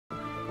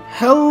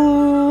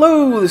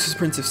Hello, this is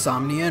Prince of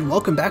Somnia, and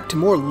welcome back to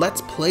more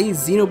Let's Play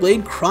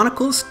Xenoblade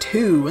Chronicles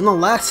 2. In the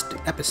last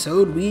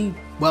episode, we,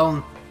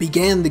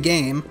 began the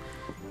game.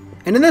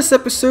 And in this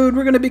episode,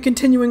 we're going to be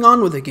continuing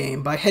on with the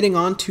game by heading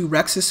on to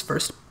Rex's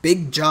first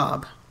big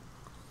job.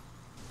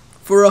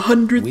 For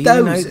 100,000. We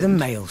know the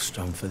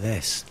Maelstrom for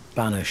this.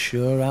 Banner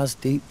sure has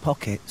deep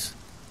pockets.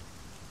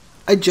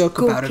 I joke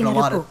about it a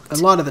lot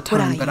of the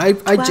time, but I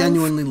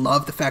genuinely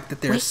love the fact that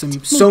there's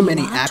so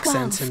many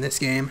accents in this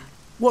game.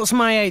 What's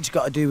my age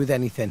got to do with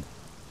anything?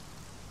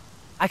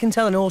 I can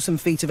tell an awesome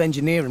feat of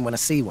engineering when I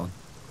see one.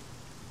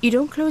 You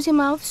don't close your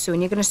mouth soon,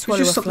 you're going to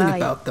swallow a fly. There's just something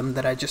about them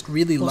that I just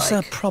really like. What's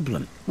their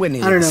problem? We're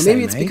nearly I don't know, the same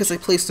maybe it's age. because I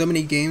play so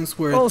many games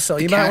where also,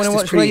 the you might cast want to is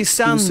watch pretty where you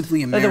stand.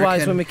 exclusively American.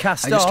 Otherwise, when we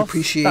cast I just off,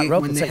 appreciate that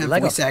rope when will they take have your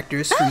leg voice off.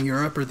 actors from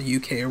Europe or the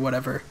UK or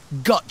whatever.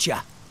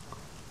 Gotcha!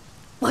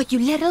 What, you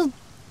little...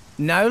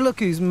 Now look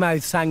whose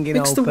mouth's hanging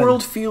Makes open. the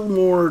world feel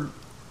more,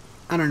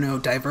 I don't know,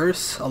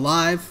 diverse,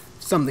 alive,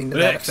 something to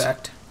that Rex.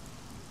 effect.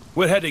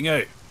 We're heading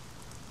out.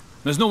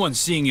 There's no one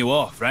seeing you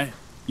off, right?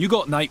 You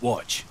got night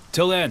watch.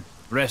 Till then,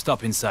 rest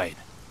up inside.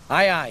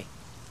 Aye, aye.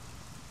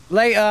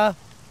 Later.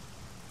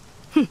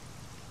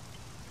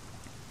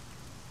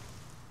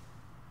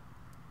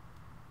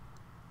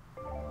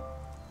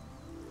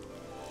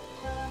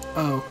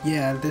 Oh,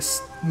 yeah,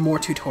 this more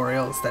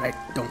tutorials that I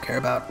don't care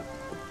about.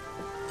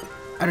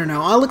 I don't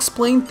know, I'll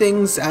explain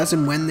things as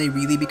and when they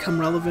really become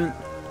relevant,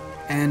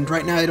 and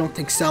right now I don't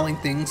think selling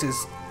things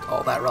is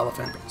all that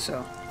relevant,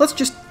 so let's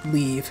just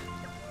leave.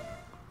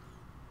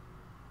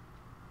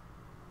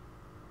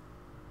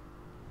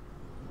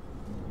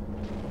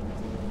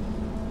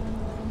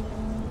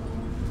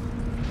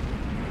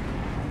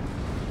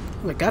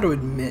 I gotta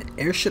admit,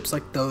 airships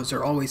like those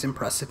are always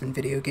impressive in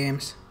video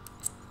games.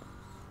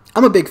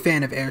 I'm a big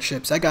fan of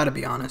airships, I gotta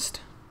be honest.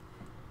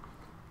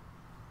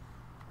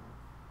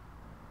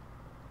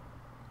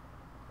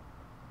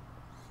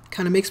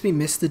 Kinda makes me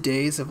miss the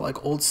days of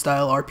like old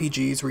style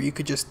RPGs where you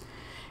could just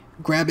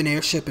grab an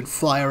airship and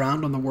fly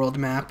around on the world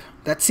map.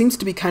 That seems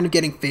to be kind of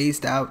getting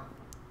phased out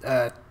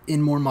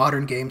in more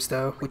modern games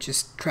though, which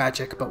is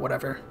tragic, but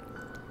whatever.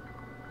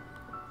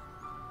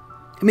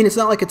 I mean, it's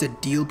not like it's a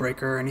deal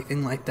breaker or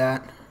anything like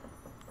that.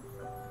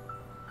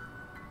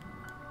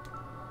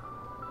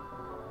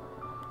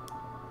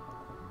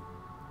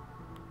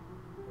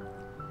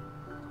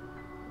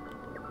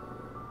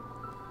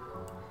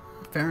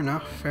 Fair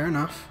enough, fair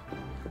enough.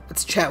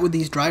 Let's chat with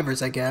these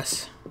drivers, I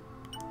guess.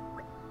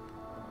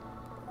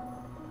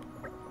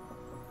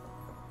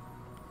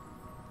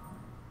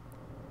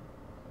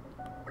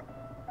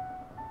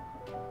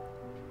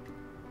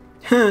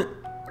 Huh.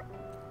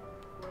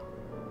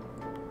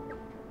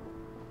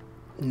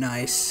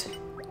 Nice.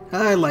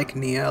 I like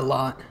Nia a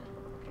lot.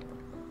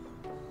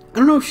 I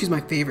don't know if she's my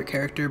favorite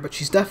character, but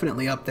she's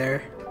definitely up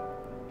there.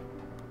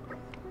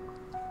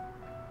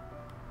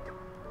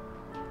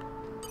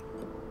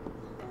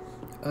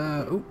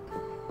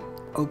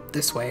 Oh,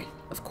 this way,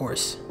 of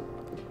course.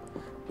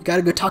 We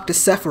gotta go talk to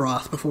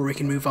Sephiroth before we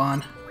can move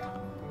on.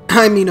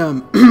 I mean,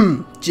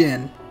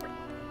 Jin.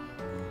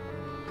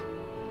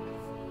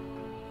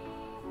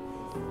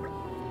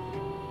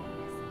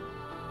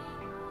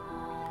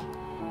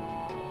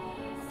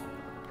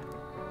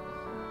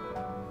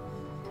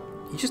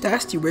 He just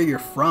asked you where you're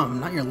from,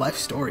 not your life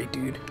story,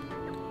 dude.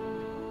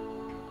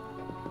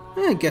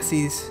 I guess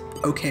he's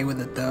okay with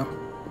it, though.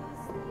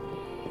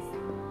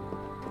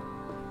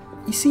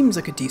 He seems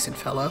like a decent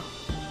fellow.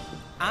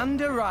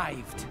 And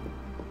arrived.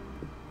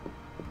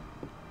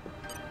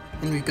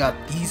 And we've got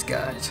these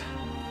guys.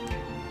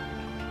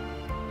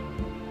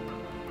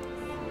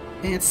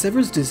 And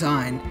Sever's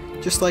design,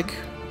 just like...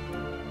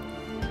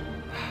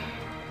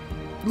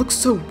 It looks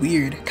so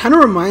weird. Kind of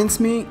reminds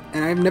me,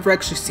 and I've never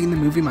actually seen the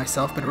movie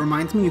myself, but it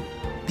reminds me of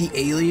the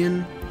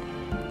Alien.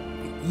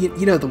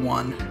 You know the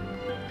one.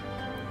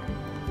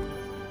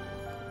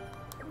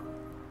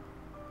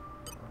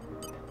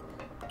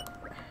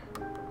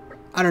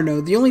 I don't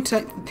know, the only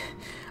time...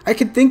 I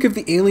could think of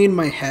the alien in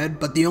my head,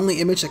 but the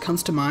only image that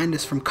comes to mind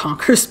is from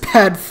Conker's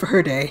Bad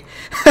Fur Day.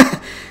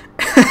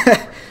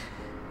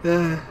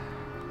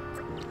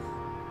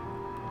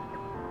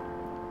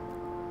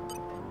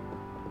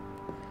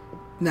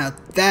 Now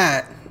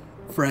that,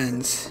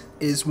 friends,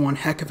 is one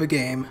heck of a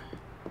game.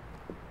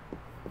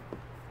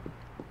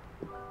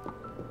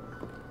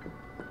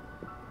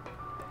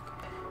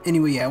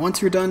 Anyway, yeah,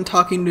 once we're done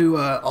talking to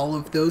all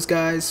of those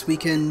guys, we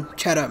can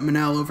chat up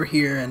Manel over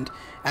here and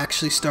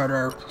actually start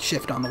our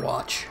shift on the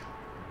watch.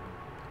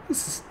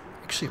 This is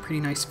actually a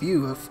pretty nice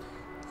view of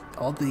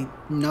all the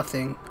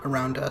nothing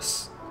around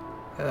us.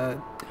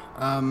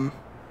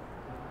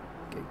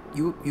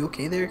 You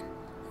okay there?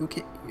 You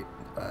okay?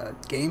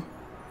 Game?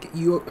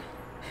 You...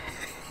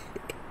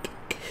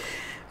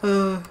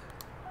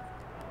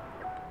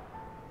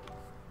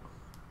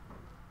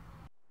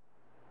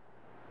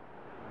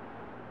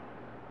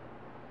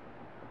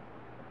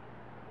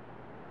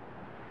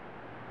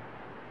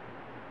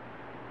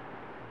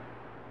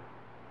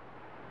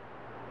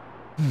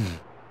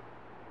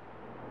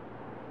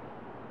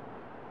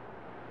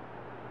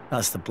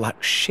 That's the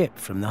black ship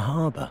from the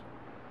harbour.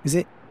 Is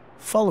it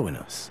following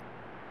us?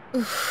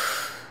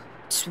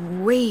 It's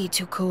way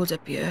too cold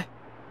up here.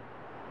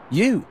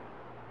 You?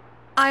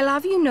 I'll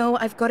have you know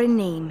I've got a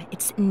name.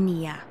 It's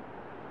Nia.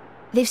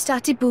 They've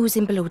started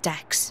boozing below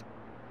decks.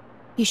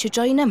 You should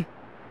join them.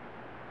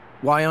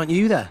 Why aren't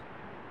you there?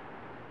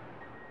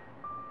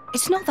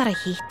 It's not that I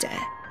hate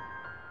it.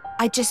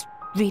 I just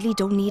really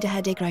don't need a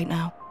headache right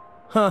now.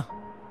 Huh.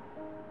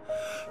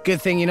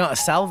 Good thing you're not a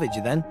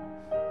salvager then.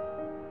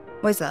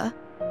 Why's that?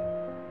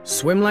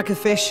 Swim like a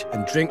fish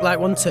and drink like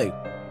one too.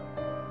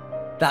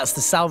 That's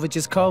the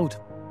salvager's code.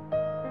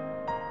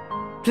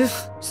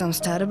 Poof, sounds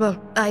terrible.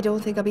 I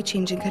don't think I'll be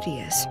changing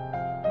careers.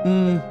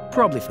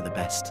 Probably for the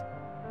best.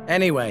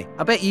 Anyway,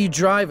 I bet you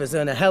drivers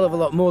earn a hell of a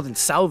lot more than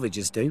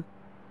salvagers do.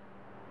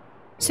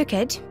 So,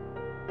 kid.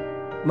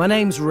 My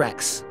name's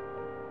Rex.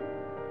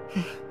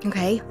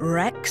 Okay,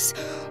 Rex.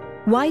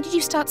 Why did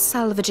you start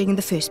salvaging in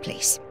the first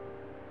place?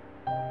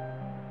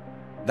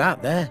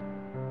 That there.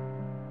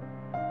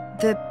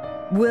 The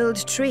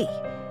world tree.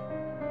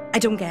 I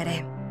don't get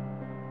it.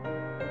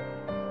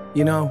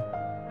 You know,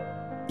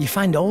 you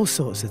find all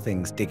sorts of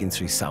things digging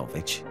through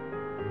salvage.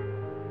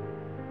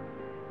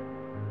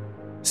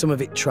 Some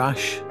of it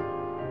trash.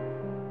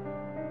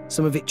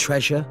 Some of it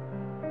treasure.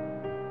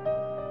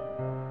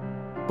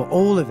 But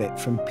all of it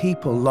from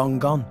people long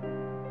gone.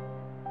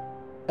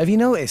 Have you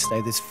noticed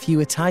how there's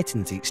fewer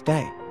titans each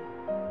day?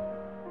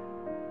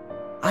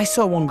 I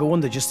saw one go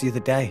under just the other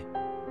day.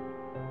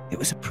 It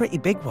was a pretty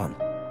big one.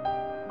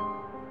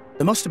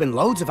 There must have been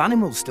loads of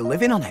animals still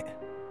living on it.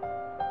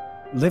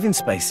 Living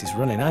space is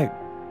running out,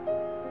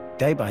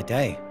 day by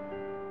day.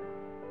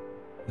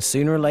 And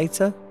sooner or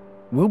later,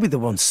 we'll be the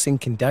ones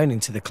sinking down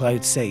into the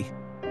cloud sea.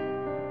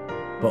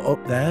 But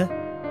up there,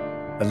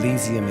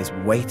 Elysium is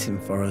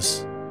waiting for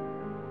us.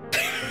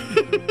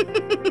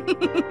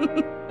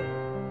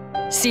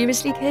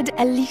 Seriously, kid?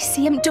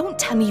 Elysium? Don't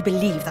tell me you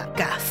believe that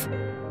gaff.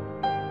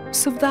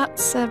 So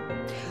that's,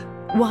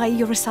 why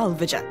you're a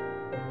salvager?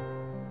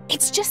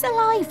 It's just a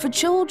lie for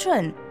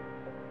children.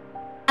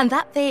 And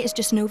that there is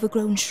just an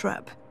overgrown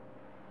shrub.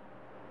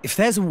 If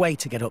there's a way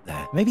to get up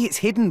there, maybe it's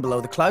hidden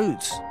below the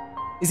clouds.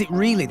 Is it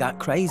really that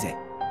crazy?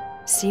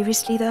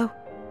 Seriously, though?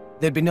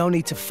 There'd be no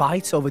need to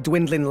fight over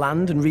dwindling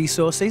land and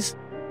resources.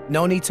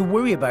 No need to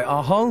worry about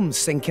our homes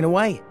sinking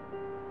away.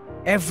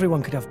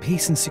 Everyone could have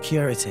peace and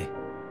security.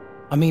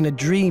 I mean, a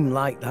dream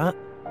like that,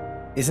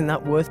 isn't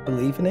that worth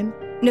believing in?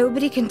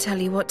 Nobody can tell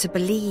you what to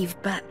believe,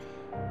 but...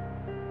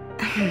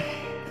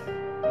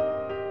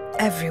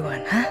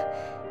 everyone, huh?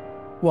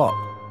 What?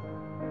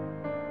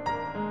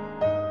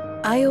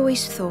 I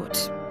always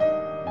thought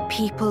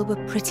people were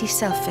pretty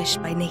selfish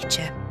by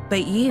nature,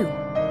 but you...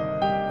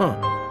 Huh.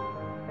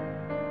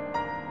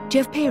 Do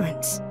you have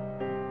parents?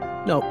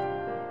 No.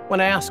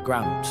 When I asked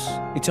Gramps,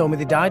 he told me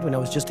they died when I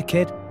was just a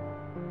kid.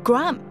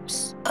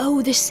 Gramps?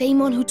 Oh, the same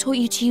one who taught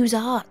you to use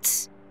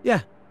arts.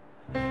 Yeah.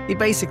 He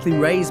basically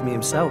raised me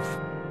himself.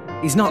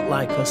 He's not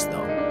like us,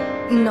 though.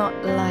 Not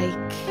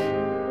like...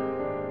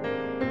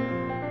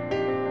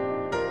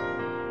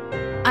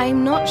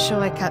 I'm not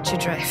sure I catch your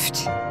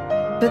drift.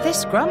 But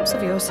this Gramps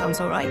of yours sounds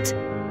alright.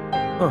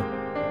 Huh.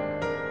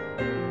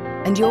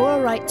 And you're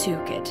alright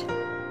too, kid.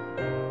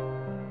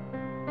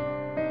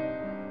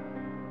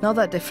 Not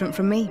that different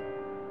from me.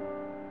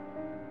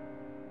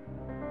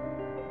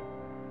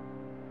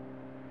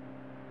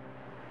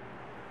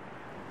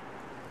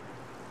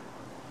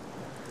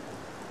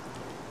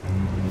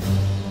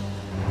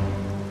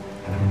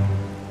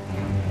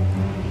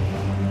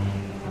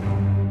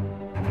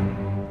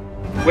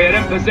 We're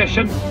in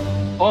position.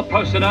 All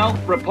personnel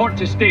report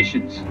to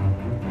stations.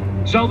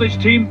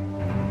 Salvage team,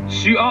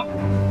 suit up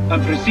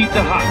and proceed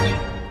to hatch.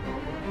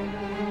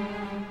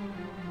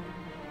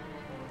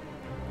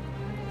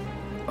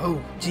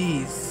 Oh,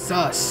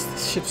 Jesus.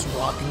 This ship's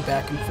rocking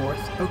back and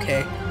forth.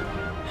 Okay.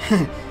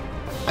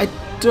 I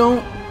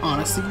don't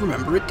honestly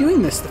remember it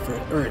doing this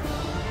or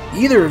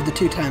either of the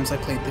two times I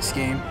played this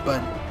game,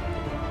 but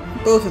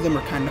both of them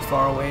are kind of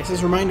far away. This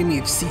is reminding me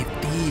of Sea of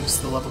Thieves,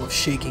 the level of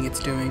shaking it's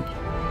doing.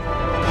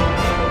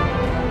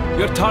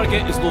 Your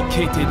target is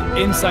located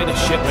inside a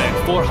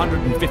shipwreck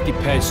 450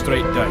 pes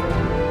straight down.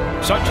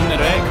 Searching the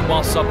wreck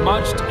while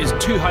submerged is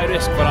too high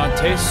risk for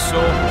Antes, so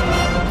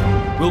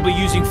we'll be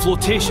using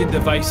flotation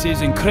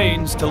devices and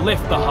cranes to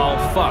lift the hull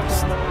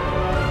first.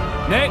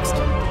 Next,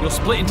 you'll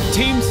split into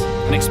teams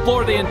and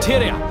explore the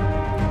interior.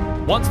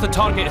 Once the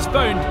target is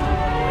found,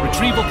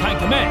 retrieval can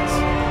commence.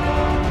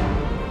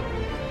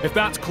 If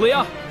that's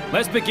clear,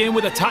 let's begin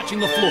with attaching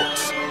the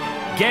floats.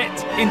 Get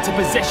into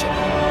position.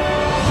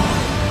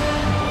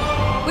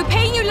 We're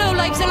paying you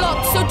lowlifes a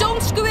lot, so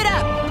don't screw it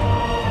up!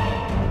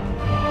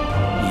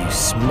 You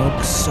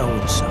smug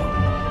so-and-so.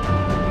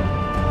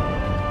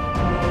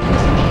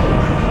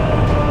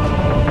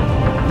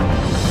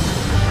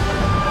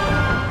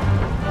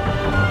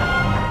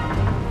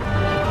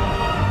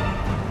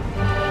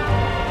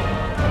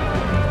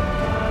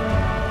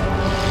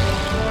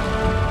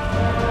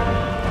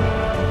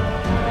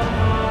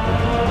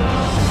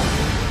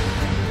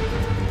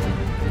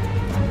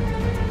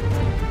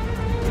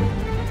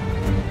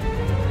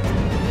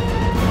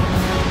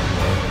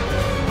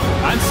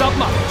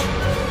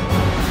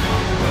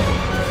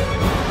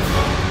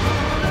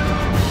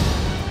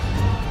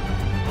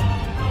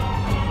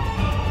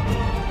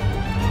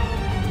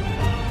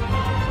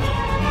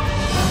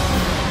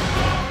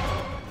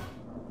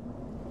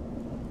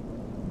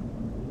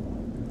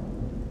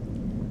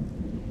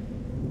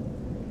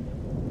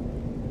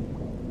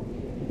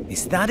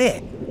 that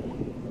it?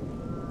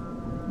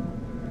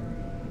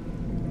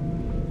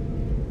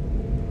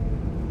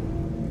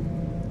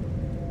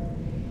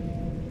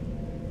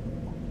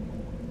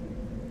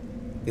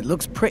 It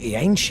looks pretty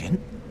ancient.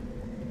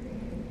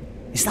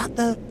 Is that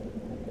the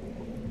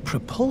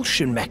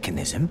propulsion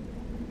mechanism?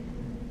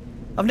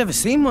 I've never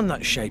seen one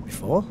that shape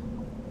before.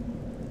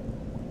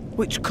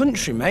 Which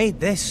country made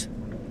this?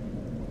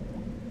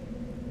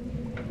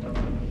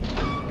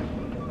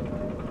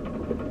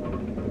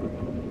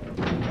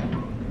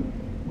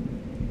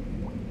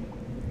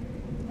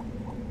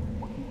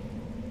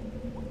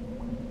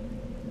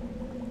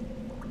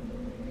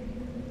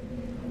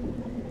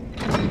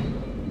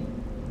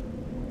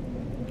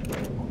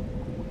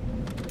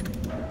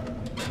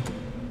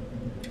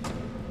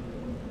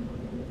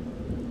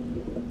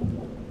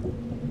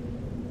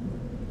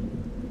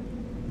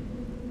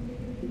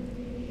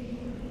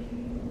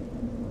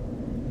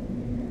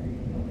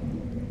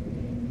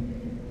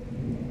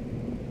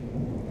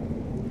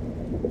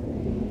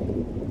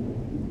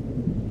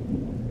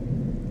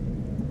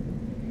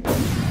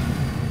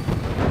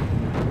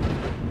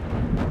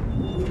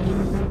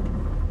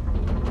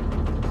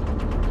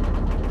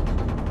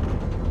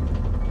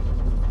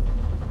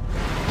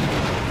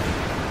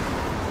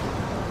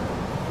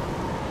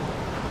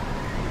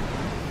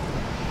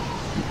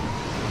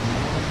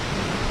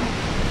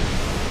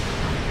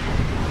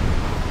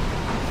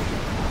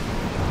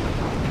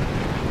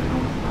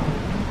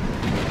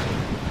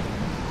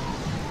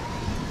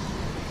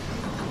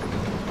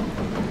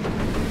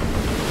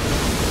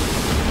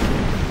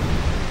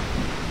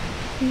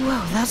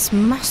 Whoa, that's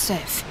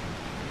massive.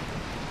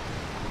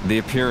 The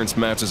appearance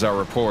matches our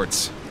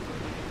reports,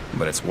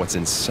 but it's what's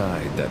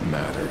inside that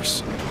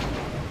matters.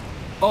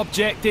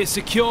 Object is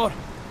secure.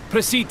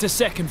 Proceed to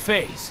second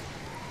phase.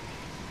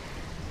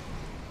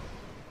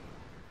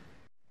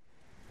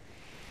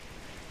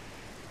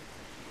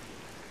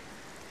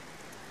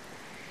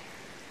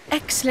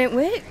 Excellent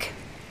work.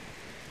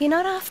 You're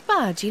not half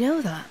bad, you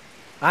know that?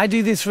 I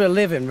do this for a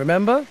living,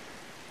 remember?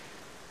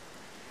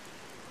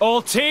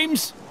 All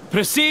teams,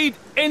 proceed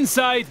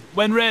inside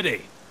when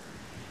ready.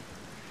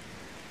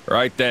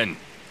 Right then.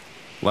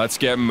 Let's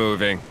get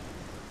moving.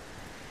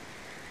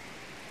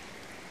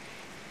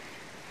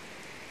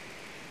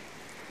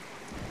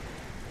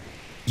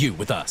 You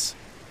with us.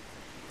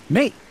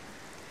 Me?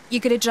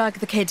 You're gonna drag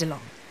the kid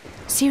along?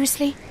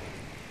 Seriously?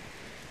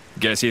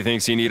 Guess he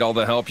thinks you need all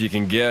the help you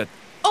can get.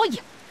 Oh,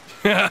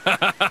 yeah.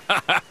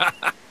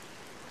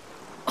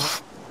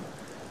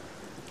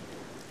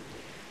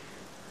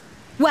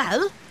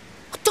 Well,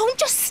 don't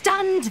just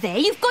stand there.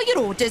 You've got your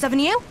orders, haven't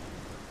you?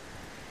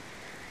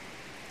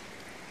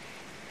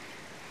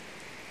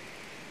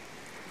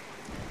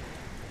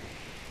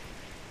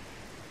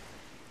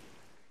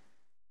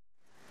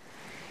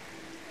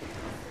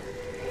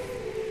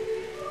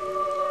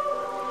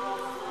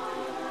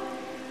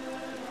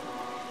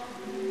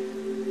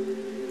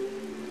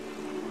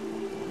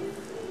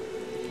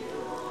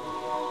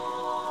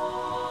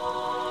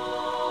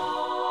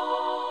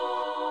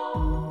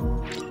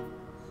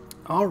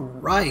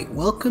 Alright,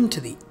 welcome to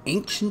the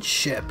ancient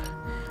ship.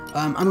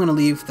 I'm going to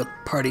leave the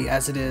party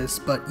as it is,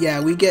 but yeah,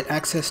 we get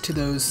access to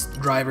those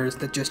drivers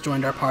that just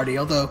joined our party,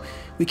 although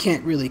we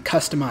can't really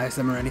customize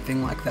them or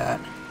anything like that.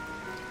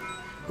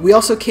 We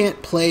also can't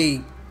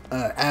play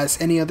as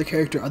any other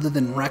character other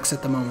than Rex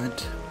at the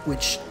moment,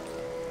 which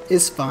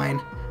is fine.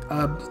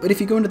 But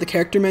if you go into the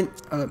character menu,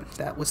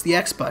 that was the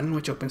X button,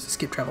 which opens the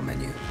skip travel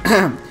menu.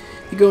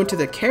 You go into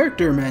the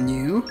character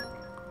menu,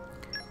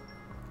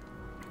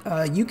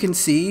 you can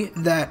see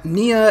that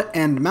Nia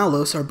and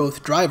Malos are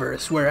both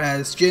drivers,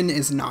 whereas Jin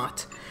is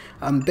not.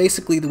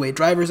 Basically, the way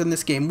drivers in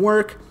this game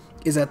work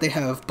is that they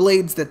have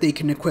blades that they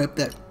can equip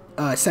that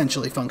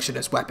essentially function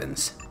as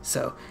weapons.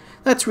 So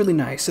that's really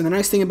nice. And the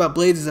nice thing about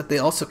blades is that they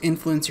also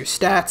influence your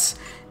stats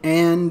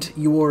and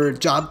your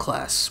job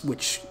class,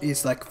 which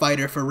is like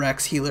fighter for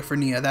Rex, healer for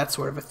Nia, that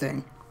sort of a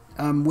thing,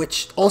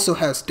 which also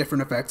has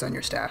different effects on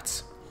your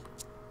stats.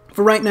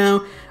 For right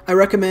now, I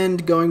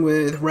recommend going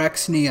with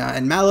Rex, Nia,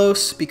 and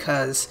Malos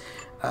because,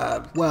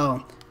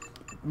 well,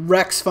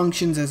 Rex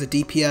functions as a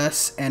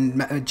DPS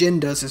and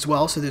Jin does as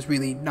well, so there's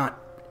really not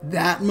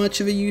that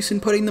much of a use in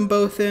putting them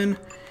both in.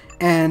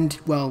 And,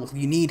 well,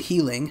 you need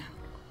healing,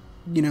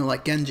 you know,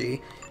 like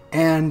Genji.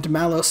 And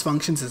Malos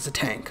functions as a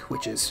tank,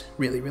 which is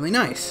really, really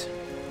nice.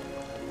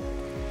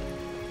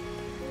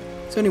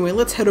 So anyway,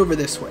 let's head over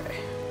this way.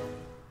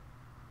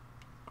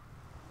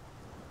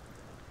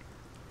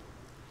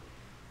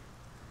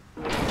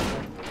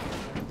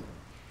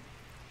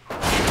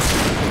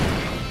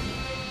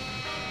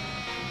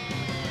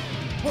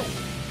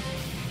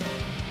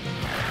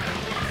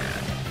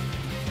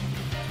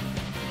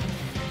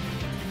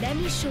 Let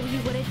me show you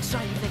what a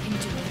driver can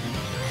do.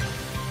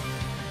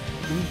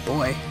 Ooh,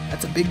 boy,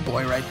 that's a big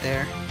boy right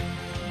there.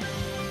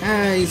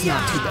 He's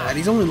not too bad.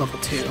 He's only level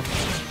 2.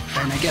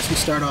 And I guess we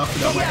start off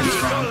with our weapons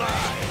from.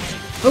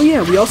 Oh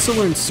yeah, we also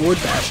learned Sword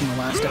Bash in the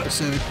last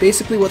episode.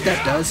 Basically what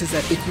that does is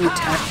that if you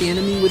attack the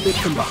enemy with it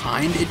from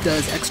behind, it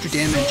does extra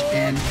damage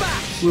and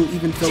will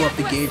even fill up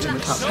the gauge in the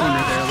top corner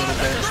there a little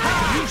bit.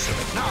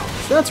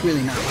 So that's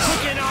really nice.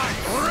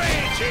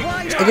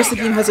 I guess the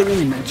game hasn't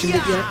really mentioned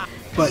it yet,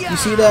 but you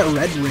see that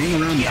red ring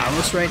around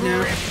Malos right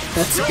now?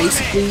 That's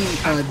basically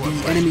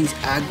the enemy's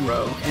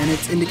aggro, and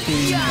it's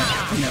indicating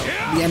that, you know,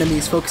 the enemy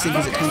is focusing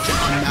his attention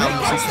on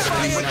Malos instead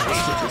of anyone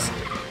else, which is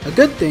a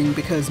good thing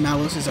because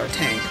Malos is our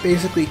tank.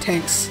 Basically,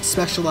 tanks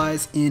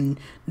specialize in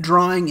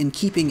drawing and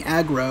keeping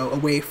aggro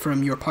away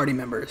from your party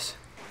members.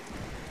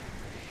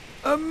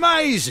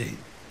 Amazing!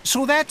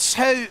 So that's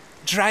how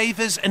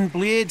drivers and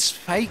blades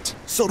fight?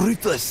 So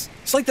ruthless.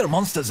 It's like they're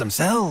monsters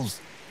themselves.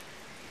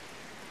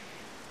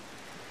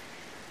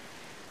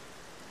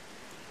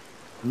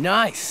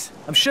 Nice.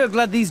 I'm sure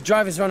glad these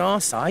drivers are on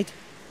our side.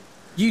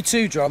 You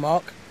too,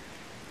 Dromark.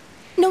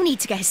 No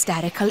need to get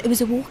hysterical. It was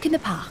a walk in the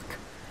park.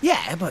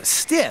 Yeah, but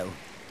still.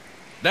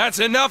 That's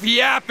enough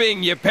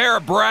yapping, you pair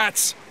of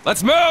brats!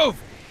 Let's move!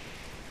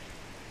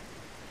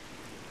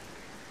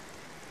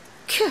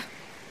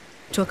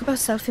 Talk about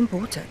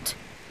self-important.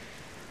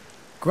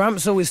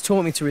 Gramps always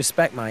taught me to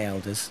respect my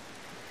elders.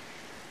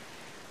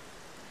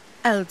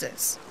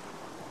 Elders.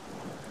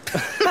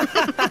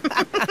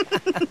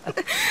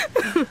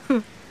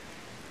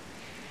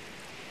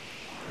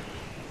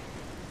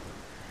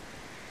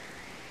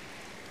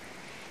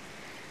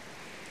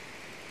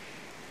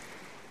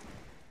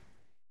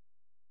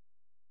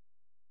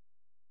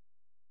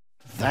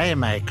 They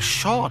make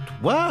short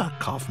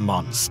work of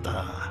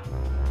monster.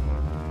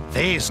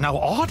 These no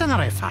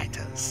ordinary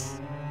fighters.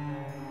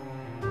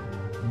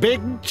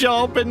 Big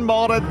job in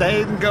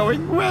Moradane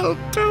going well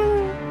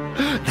too.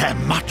 There's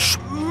much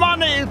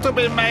money to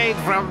be made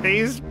from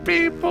these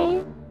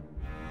people.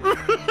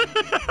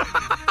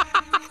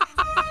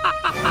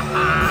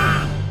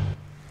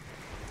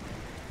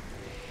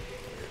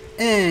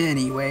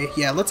 Anyway,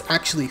 yeah, let's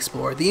actually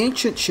explore. The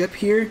ancient ship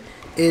here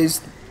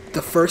is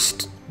the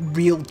first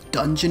real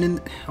dungeon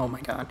in... oh my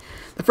god.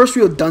 The first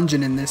real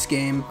dungeon in this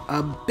game.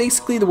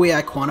 Basically, the way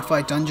I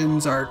quantify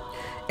dungeons are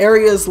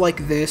areas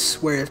like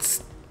this where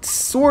it's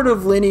sort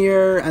of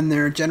linear and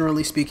there are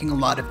generally speaking a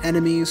lot of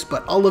enemies,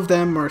 but all of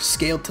them are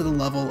scaled to the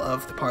level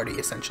of the party,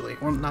 essentially.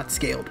 Well, not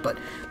scaled, but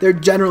they're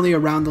generally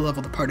around the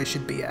level the party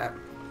should be at.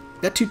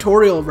 That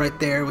tutorial right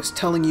there was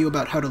telling you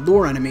about how to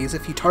lure enemies.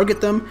 If you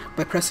target them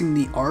by pressing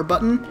the R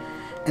button,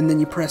 and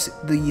then you press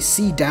the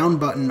C down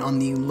button on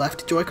the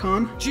left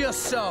Joy-Con,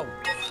 Just so.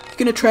 you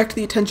can attract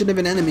the attention of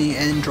an enemy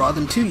and draw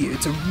them to you.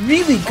 It's a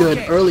really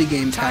good early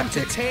game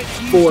tactic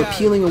for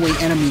peeling away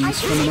enemies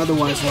from an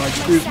otherwise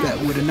large group that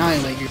would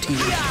annihilate your team.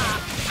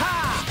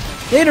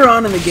 Later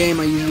on in the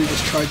game, I usually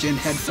just charge in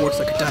head force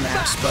like a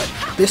dumbass,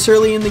 but this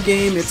early in the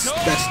game, it's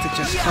best to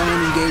just try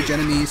and engage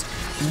enemies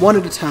one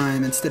at a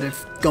time instead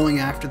of going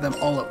after them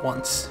all at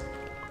once.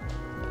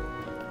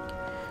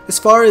 As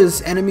far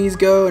as enemies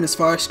go and as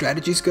far as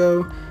strategies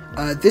go,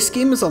 this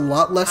game is a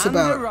lot less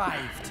about,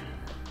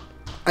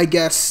 I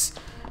guess,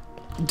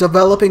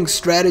 developing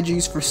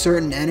strategies for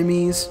certain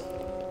enemies,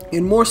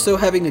 and more so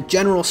having a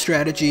general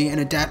strategy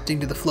and adapting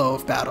to the flow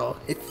of battle,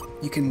 if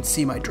you can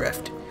see my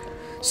drift.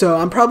 So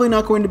I'm probably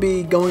not going to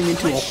be going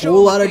into a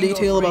whole lot of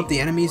detail about the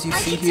enemies you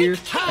see here.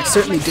 I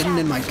certainly didn't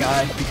in my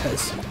guide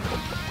because,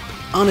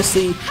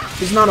 honestly,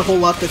 there's not a whole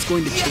lot that's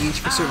going to change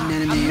for certain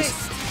enemies.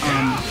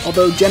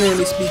 Although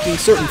generally speaking,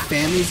 certain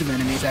families of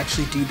enemies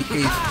actually do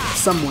behave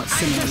somewhat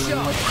similarly.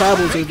 Like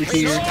Crabbles over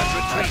here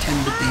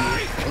tend to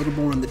be a little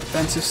more on the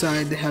defensive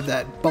side. They have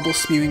that bubble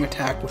spewing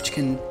attack which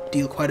can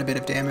deal quite a bit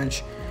of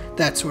damage.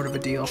 That sort of a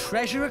deal.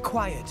 Treasure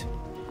acquired.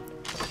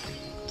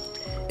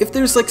 If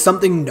there's like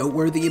something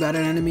noteworthy about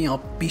an enemy, I'll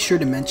be sure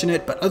to mention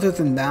it, but other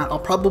than that, I'll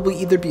probably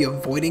either be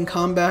avoiding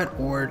combat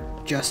or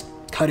just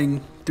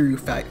cutting through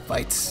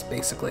fights,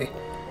 basically.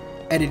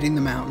 Editing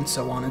them out and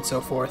so on and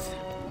so forth.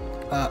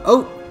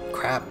 Oh,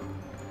 crap.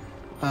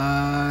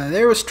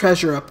 There was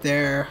treasure up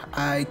there.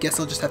 I guess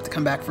I'll just have to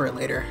come back for it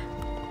later.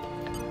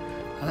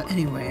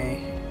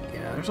 Anyway,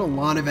 yeah, there's a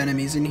lot of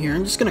enemies in here.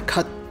 I'm just gonna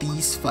cut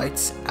these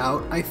fights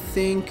out, I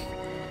think.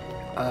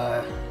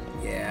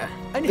 Yeah.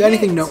 If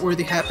anything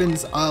noteworthy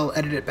happens, I'll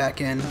edit it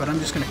back in, but I'm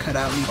just gonna cut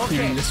out and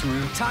clearing this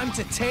room. Time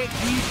to take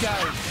you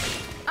down.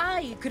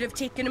 I could have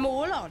taken them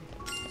all on.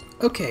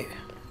 Okay.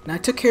 Now I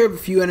took care of a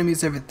few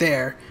enemies over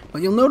there,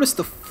 but you'll notice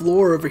the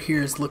floor over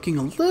here is looking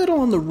a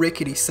little on the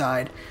rickety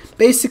side.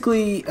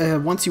 Basically,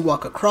 once you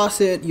walk across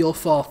it, you'll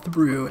fall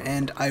through,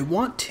 and I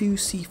want to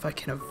see if I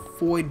can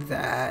avoid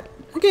that.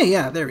 Okay,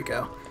 yeah, there we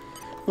go.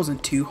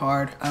 Wasn't too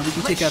hard. We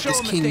can take out this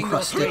King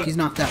Crustic. He's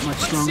not that much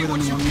stronger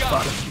than the one we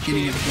fought at the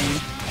beginning of the game.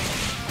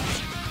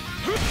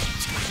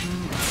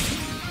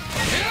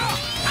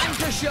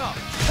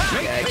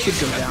 Yeah, it should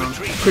go down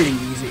pretty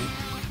easy.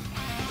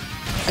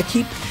 I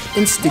keep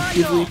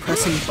instinctively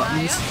pressing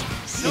buttons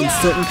in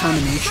certain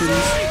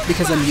combinations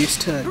because I'm used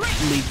to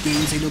late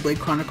game Xenoblade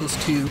Chronicles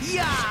 2,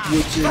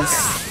 which is,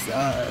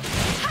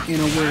 in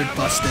a word,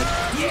 busted.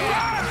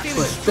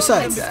 But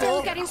besides that,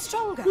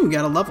 we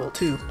got a level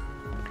too.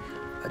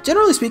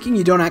 Generally speaking,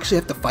 you don't actually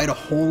have to fight a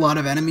whole lot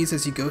of enemies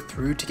as you go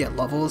through to get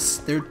levels.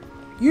 There are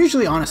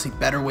usually, honestly,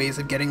 better ways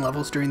of getting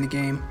levels during the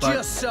game, but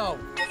Just so.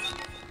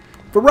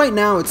 for right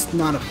now, it's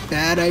not a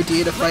bad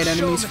idea to fight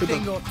enemies for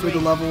the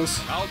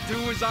levels. I'll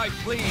do as I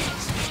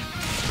please.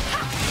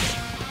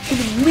 You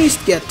should at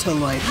least get to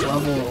like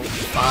level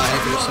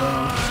 5 or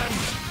so,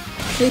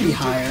 maybe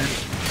higher.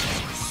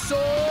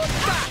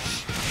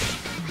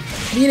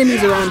 The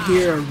enemies around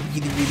here are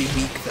really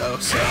weak though,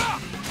 so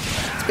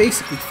it's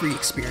basically free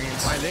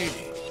experience. My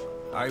lady,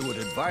 I would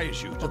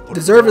advise you to put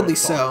Deservedly more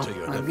so. thought to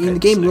your I mean, the defense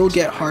game will next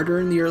get time. harder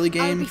in the early I'll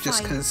game, be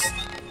just fine. because,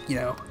 you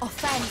know,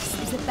 Offense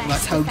is the best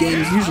that's how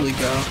defense. games usually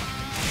go.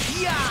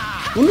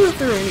 I wonder if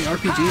there are any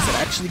RPGs that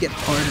actually get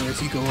harder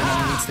as you go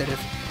along instead of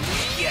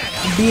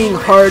being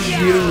hard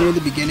really near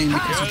the beginning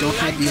because you don't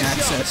have the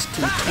access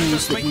to the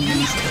tools that you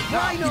need to,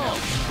 you know,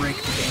 break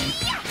the game.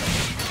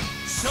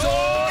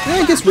 Yeah,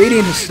 I guess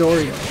Radiant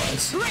Historia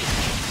was.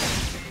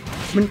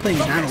 I've been playing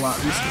that a lot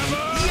recently.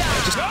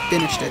 I just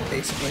finished it,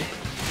 basically.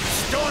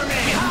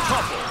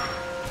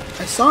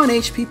 I saw an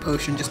HP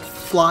potion just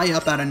fly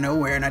up out of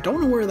nowhere, and I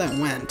don't know where that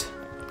went.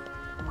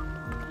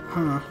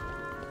 Huh.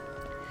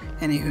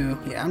 Anywho,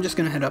 yeah, I'm just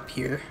gonna head up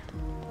here.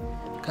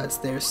 Because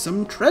there's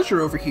some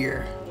treasure over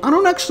here. I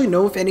don't actually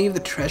know if any of the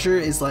treasure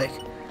is, like,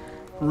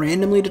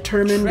 randomly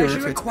determined, or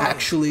if it's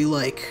actually,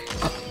 like,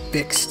 a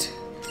fixed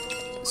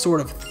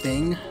sort of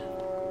thing.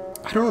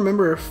 I don't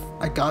remember if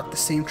I got the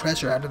same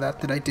treasure out of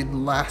that I did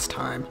last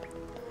time.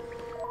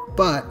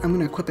 But I'm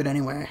gonna equip it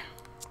anyway.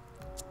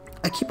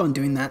 I keep on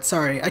doing that.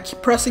 Sorry, I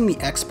keep pressing the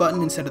X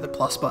button instead of the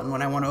plus button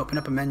when I want to open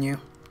up a menu.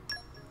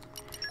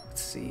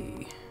 Let's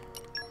see.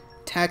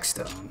 Attack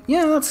stone.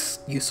 Yeah, that's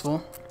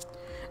useful.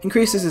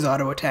 Increases his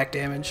auto attack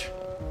damage.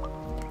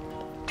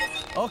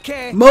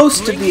 Okay.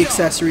 Most of the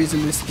accessories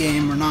in this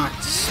game are not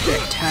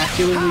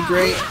spectacularly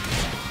great,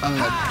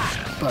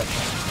 but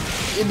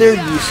they're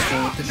useful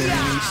at the very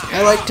least.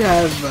 I like to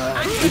have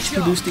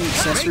HP boosting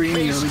accessory in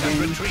the early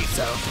game,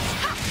 so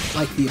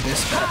like the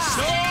Abyss Vest.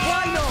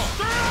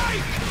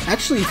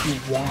 Actually, if you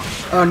want.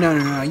 Oh,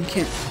 no, you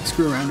can't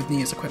screw around with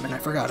Nia's equipment. I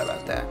forgot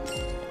about that.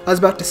 I was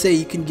about to say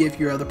you can give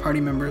your other party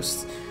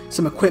members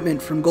some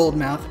equipment from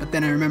Goldmouth, but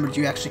then I remembered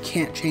you actually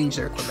can't change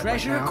their equipment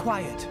Treasure right now.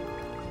 acquired.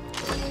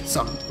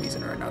 Some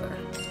reason or another.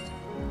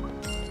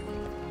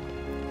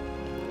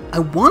 I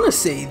want to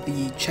say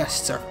the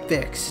chests are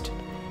fixed,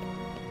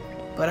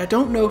 but I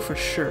don't know for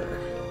sure.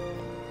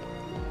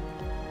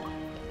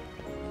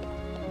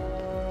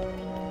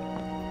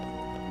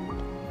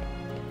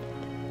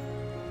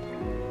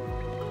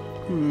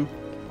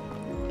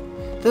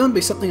 That'll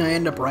be something I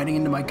end up writing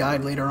into my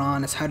guide later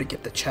on, is how to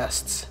get the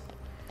chests.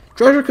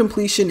 Treasure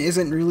completion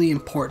isn't really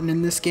important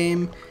in this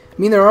game. I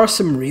mean, there are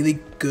some really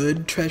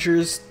good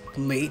treasures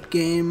late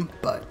game,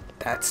 but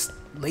that's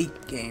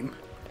late game.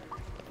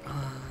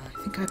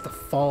 I think I have to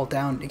fall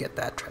down to get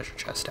that treasure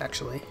chest,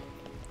 actually.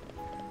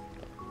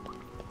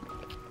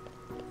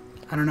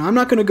 I don't know, I'm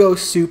not going to go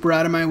super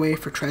out of my way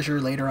for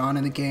treasure later on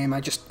in the game.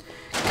 I just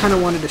kind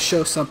of wanted to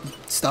show some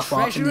stuff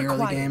off in the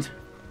early game.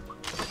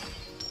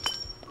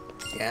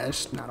 Yeah,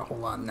 there's not a whole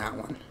lot in that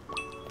one.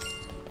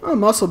 Oh,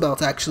 muscle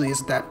belt actually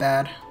isn't that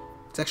bad.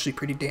 It's actually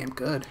pretty damn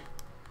good.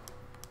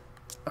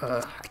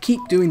 I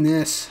keep doing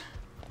this.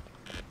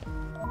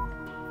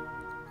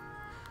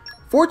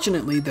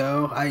 Fortunately,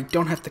 though, I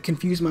don't have to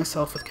confuse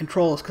myself with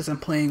controls because I'm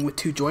playing with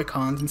 2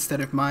 Joy-Cons instead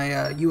of my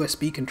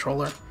USB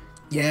controller.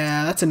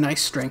 Yeah, that's a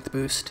nice strength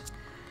boost.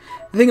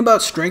 The thing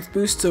about strength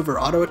boosts over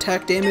auto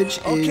attack damage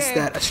is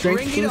that a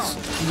strength boost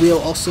will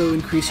also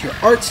increase your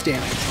arts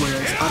damage,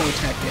 whereas auto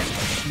attack damage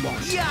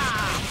won't.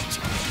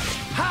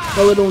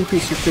 Well, it'll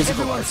increase your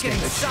physical arts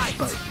damage,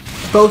 but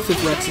both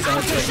of Rex's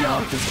arts right now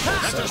are physical,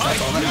 so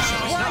that's all that matters.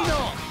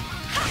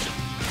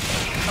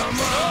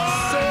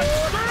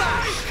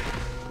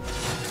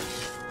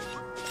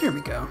 There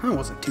we go. That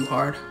wasn't too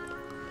hard.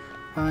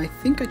 I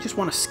think I just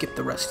want to skip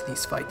the rest of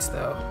these fights,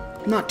 though.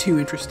 I'm not too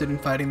interested in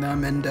fighting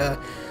them, and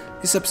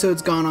this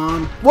episode's gone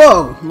on,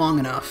 whoa, long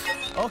enough.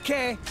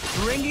 Okay,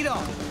 bring it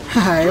on.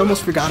 I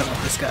almost forgot about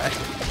this guy.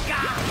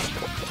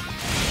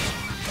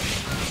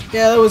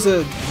 Yeah, that was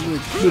a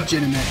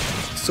legitimate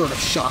sort of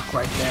shock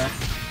right there.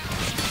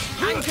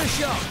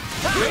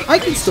 I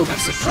can still be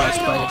surprised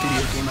by a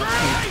video game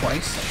I've played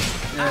twice.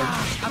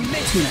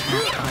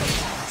 2.5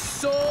 times.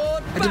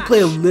 I did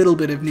play a little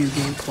bit of New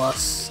Game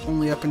Plus,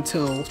 only up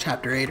until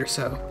Chapter 8 or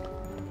so.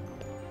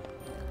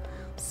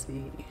 Let's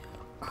see.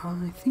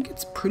 I think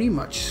it's pretty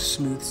much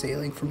smooth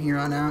sailing from here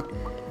on out.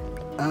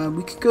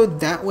 We could go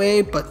that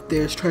way, but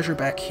there's treasure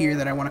back here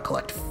that I want to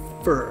collect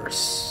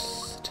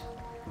first.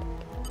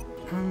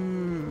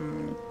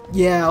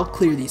 Yeah, I'll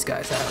clear these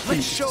guys out.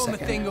 Let's show them a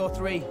thing or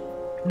three.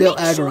 They'll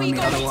aggro on me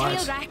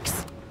otherwise.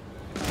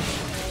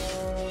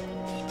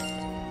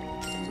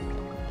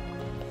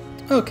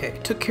 Okay,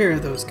 took care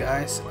of those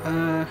guys.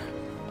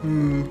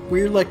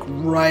 We're like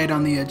right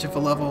on the edge of a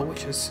level,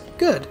 which is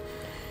good.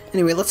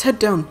 Anyway, let's head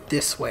down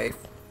this way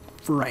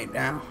for right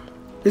now.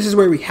 This is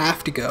where we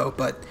have to go,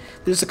 but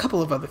there's a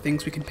couple of other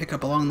things we can pick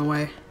up along the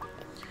way.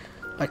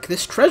 Like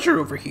this treasure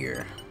over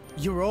here.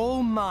 You're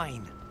all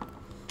mine.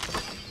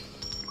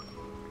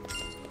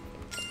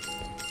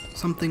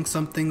 Something,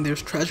 something,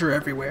 there's treasure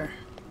everywhere.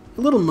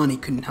 A little money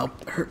couldn't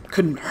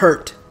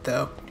hurt,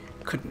 though.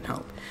 Couldn't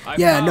help.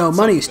 Yeah, no,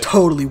 money is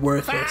totally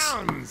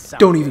worthless.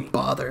 Don't even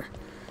bother.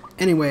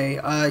 Anyway,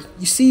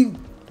 you see,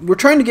 we're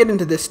trying to get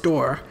into this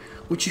door,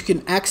 which you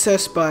can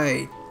access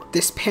by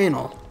this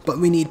panel, but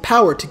we need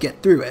power to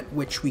get through it,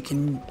 which we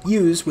can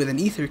use with an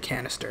ether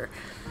canister.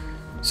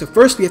 So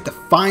first we have to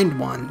find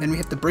one, then we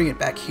have to bring it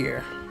back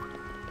here.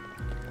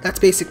 That's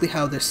basically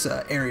how this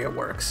area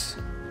works.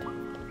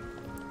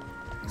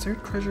 Is there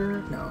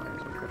treasure? No, there's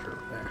no treasure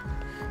over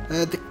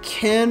there. The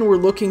can we're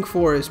looking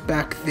for is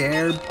back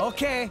there.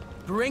 Okay,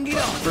 bring it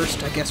on.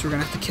 First, I guess we're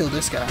gonna have to kill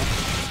this guy.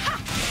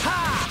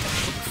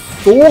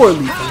 4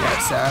 lethal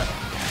Lysat.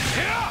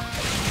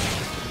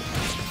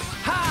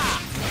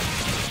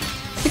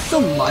 I think the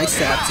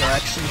Lysats are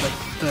actually like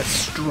the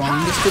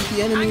strongest of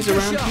the enemies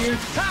around here.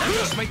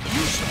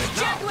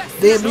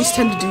 They at least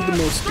tend to do the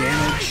most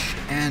damage,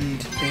 and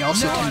they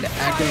also tend to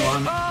aggro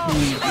on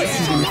me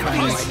even if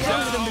I'm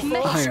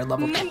like a higher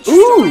level.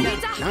 Ooh!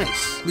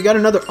 Nice. We got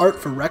another art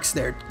for Rex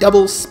there.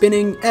 Double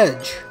spinning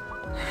edge.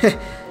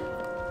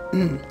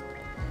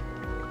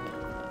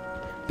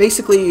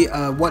 Basically,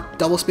 what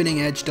double spinning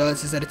edge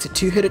does is that it's a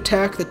 2-hit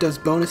attack that does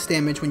bonus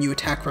damage when you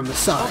attack from the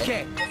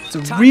side. It's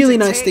a really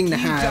nice thing to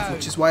have,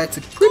 which is why it's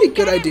a pretty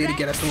good idea to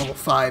get us to level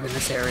 5 in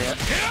this area.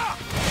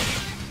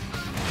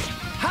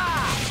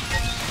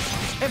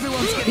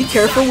 Be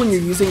careful when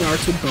you're using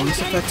arts with bonus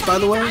effects, by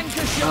the way.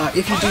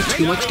 If you do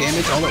too much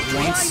damage all at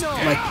once,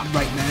 like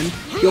right then,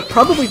 you'll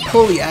probably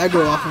pull the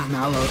aggro off of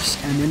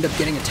Malos and end up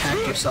getting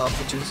attacked yourself,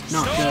 which is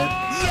not good.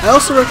 I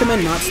also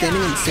recommend not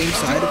standing on the same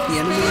side of the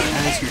enemy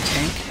as your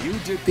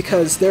tank,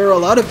 because there are a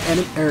lot of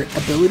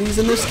abilities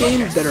in this game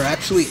that are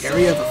actually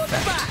area of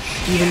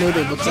effect, even though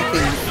they look like they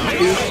might not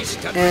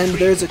be, and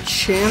there's a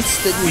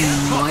chance that you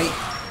might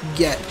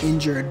get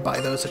injured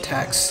by those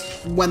attacks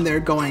when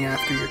they're going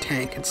after your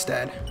tank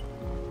instead.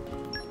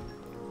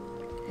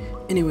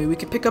 Anyway, we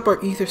can pick up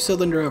our ether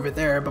cylinder over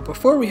there, but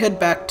before we head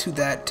back to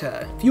that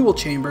fuel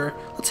chamber,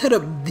 let's head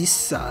up this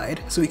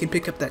side so we can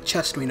pick up that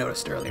chest we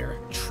noticed earlier.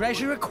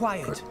 Treasure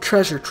acquired. Or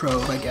treasure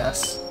trove, I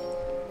guess.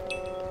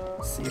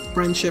 Let's see,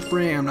 friendship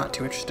ring. I'm not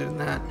too interested in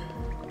that.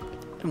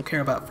 Don't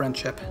care about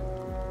friendship.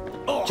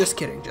 Just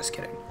kidding, just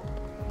kidding.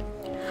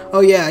 Oh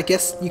yeah, I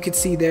guess you can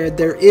see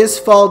there is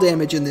fall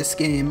damage in this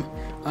game.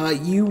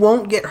 You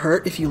won't get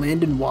hurt if you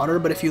land in water,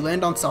 but if you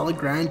land on solid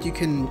ground, you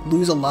can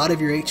lose a lot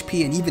of your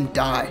HP and even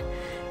die.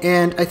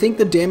 And I think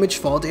the damage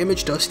fall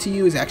damage does to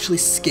you is actually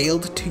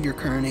scaled to your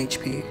current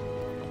HP.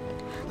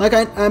 Like,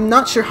 I'm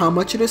not sure how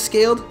much it is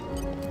scaled,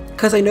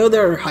 because I know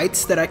there are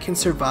heights that I can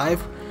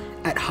survive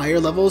at higher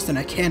levels than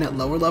I can at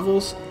lower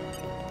levels,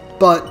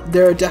 but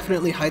there are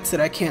definitely heights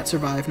that I can't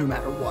survive no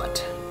matter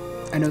what.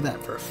 I know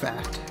that for a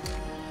fact.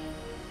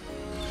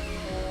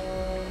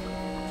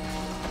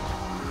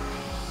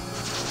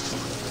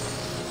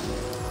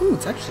 Ooh,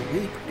 it's actually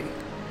really pretty.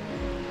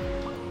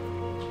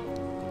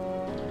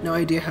 No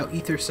idea how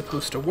ether's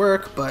supposed to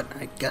work, but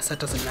I guess that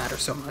doesn't matter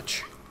so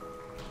much.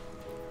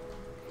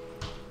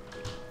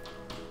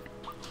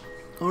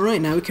 Alright,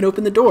 now we can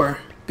open the door.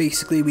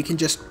 Basically, we can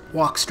just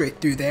walk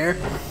straight through there,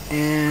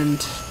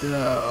 and...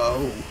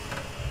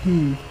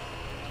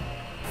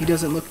 he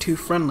doesn't look too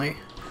friendly.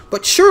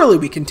 But surely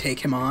we can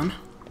take him on.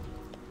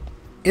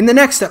 In the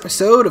next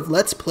episode of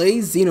Let's Play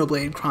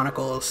Xenoblade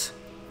Chronicles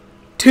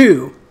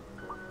 2.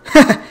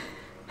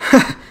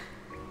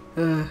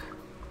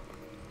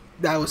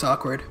 That was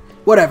awkward.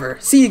 Whatever.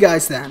 See you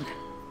guys then.